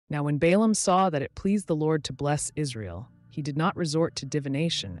Now when Balaam saw that it pleased the Lord to bless Israel, he did not resort to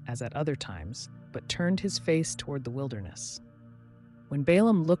divination as at other times, but turned his face toward the wilderness. When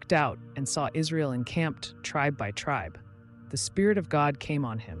Balaam looked out and saw Israel encamped tribe by tribe, the Spirit of God came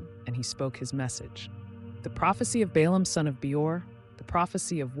on him, and he spoke his message. The prophecy of Balaam son of Beor, the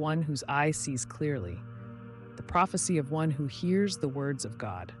prophecy of one whose eye sees clearly, the prophecy of one who hears the words of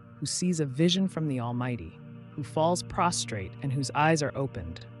God, who sees a vision from the Almighty, who falls prostrate and whose eyes are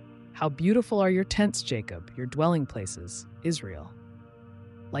opened. How beautiful are your tents, Jacob, your dwelling places, Israel.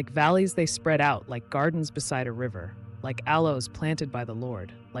 Like valleys they spread out, like gardens beside a river, like aloes planted by the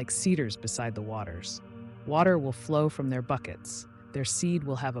Lord, like cedars beside the waters. Water will flow from their buckets, their seed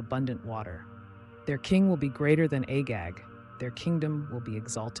will have abundant water. Their king will be greater than Agag, their kingdom will be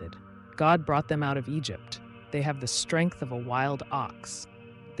exalted. God brought them out of Egypt. They have the strength of a wild ox.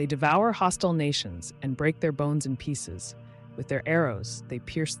 They devour hostile nations and break their bones in pieces. With their arrows, they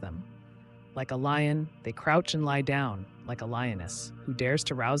pierce them. Like a lion, they crouch and lie down, like a lioness. Who dares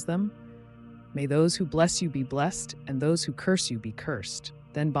to rouse them? May those who bless you be blessed, and those who curse you be cursed.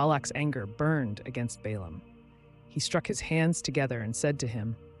 Then Balak's anger burned against Balaam. He struck his hands together and said to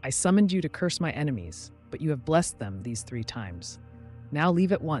him, I summoned you to curse my enemies, but you have blessed them these 3 times. Now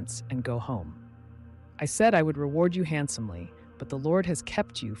leave at once and go home. I said I would reward you handsomely, but the Lord has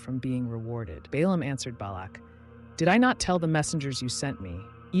kept you from being rewarded. Balaam answered Balak, Did I not tell the messengers you sent me?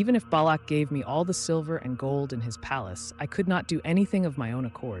 Even if Balak gave me all the silver and gold in his palace, I could not do anything of my own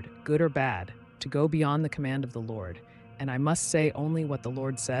accord, good or bad, to go beyond the command of the Lord, and I must say only what the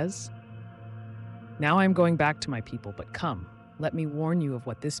Lord says? Now I am going back to my people, but come, let me warn you of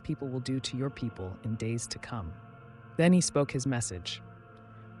what this people will do to your people in days to come. Then he spoke his message.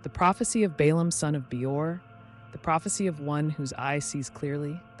 The prophecy of Balaam son of Beor, the prophecy of one whose eye sees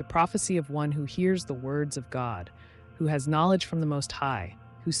clearly, the prophecy of one who hears the words of God, who has knowledge from the Most High,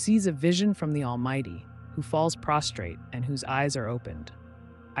 who sees a vision from the Almighty, who falls prostrate and whose eyes are opened.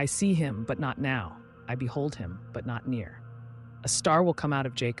 I see him, but not now. I behold him, but not near. A star will come out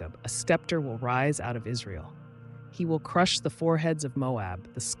of Jacob, a scepter will rise out of Israel. He will crush the foreheads of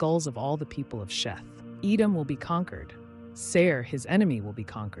Moab, the skulls of all the people of Sheth. Edom will be conquered. Seir, his enemy, will be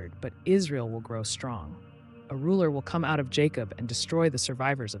conquered, but Israel will grow strong. A ruler will come out of Jacob and destroy the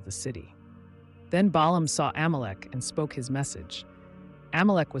survivors of the city. Then Balaam saw Amalek and spoke his message.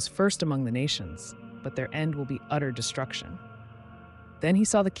 Amalek was first among the nations, but their end will be utter destruction. Then he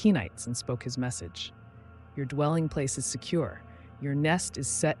saw the Kenites and spoke his message. Your dwelling place is secure. Your nest is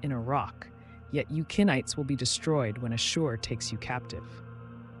set in a rock. Yet you Kenites will be destroyed when Ashur takes you captive.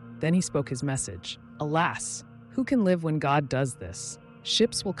 Then he spoke his message. Alas, who can live when God does this?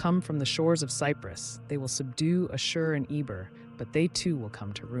 Ships will come from the shores of Cyprus. They will subdue Ashur and Eber, but they too will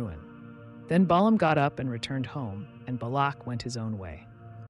come to ruin. Then Balaam got up and returned home, and Balak went his own way.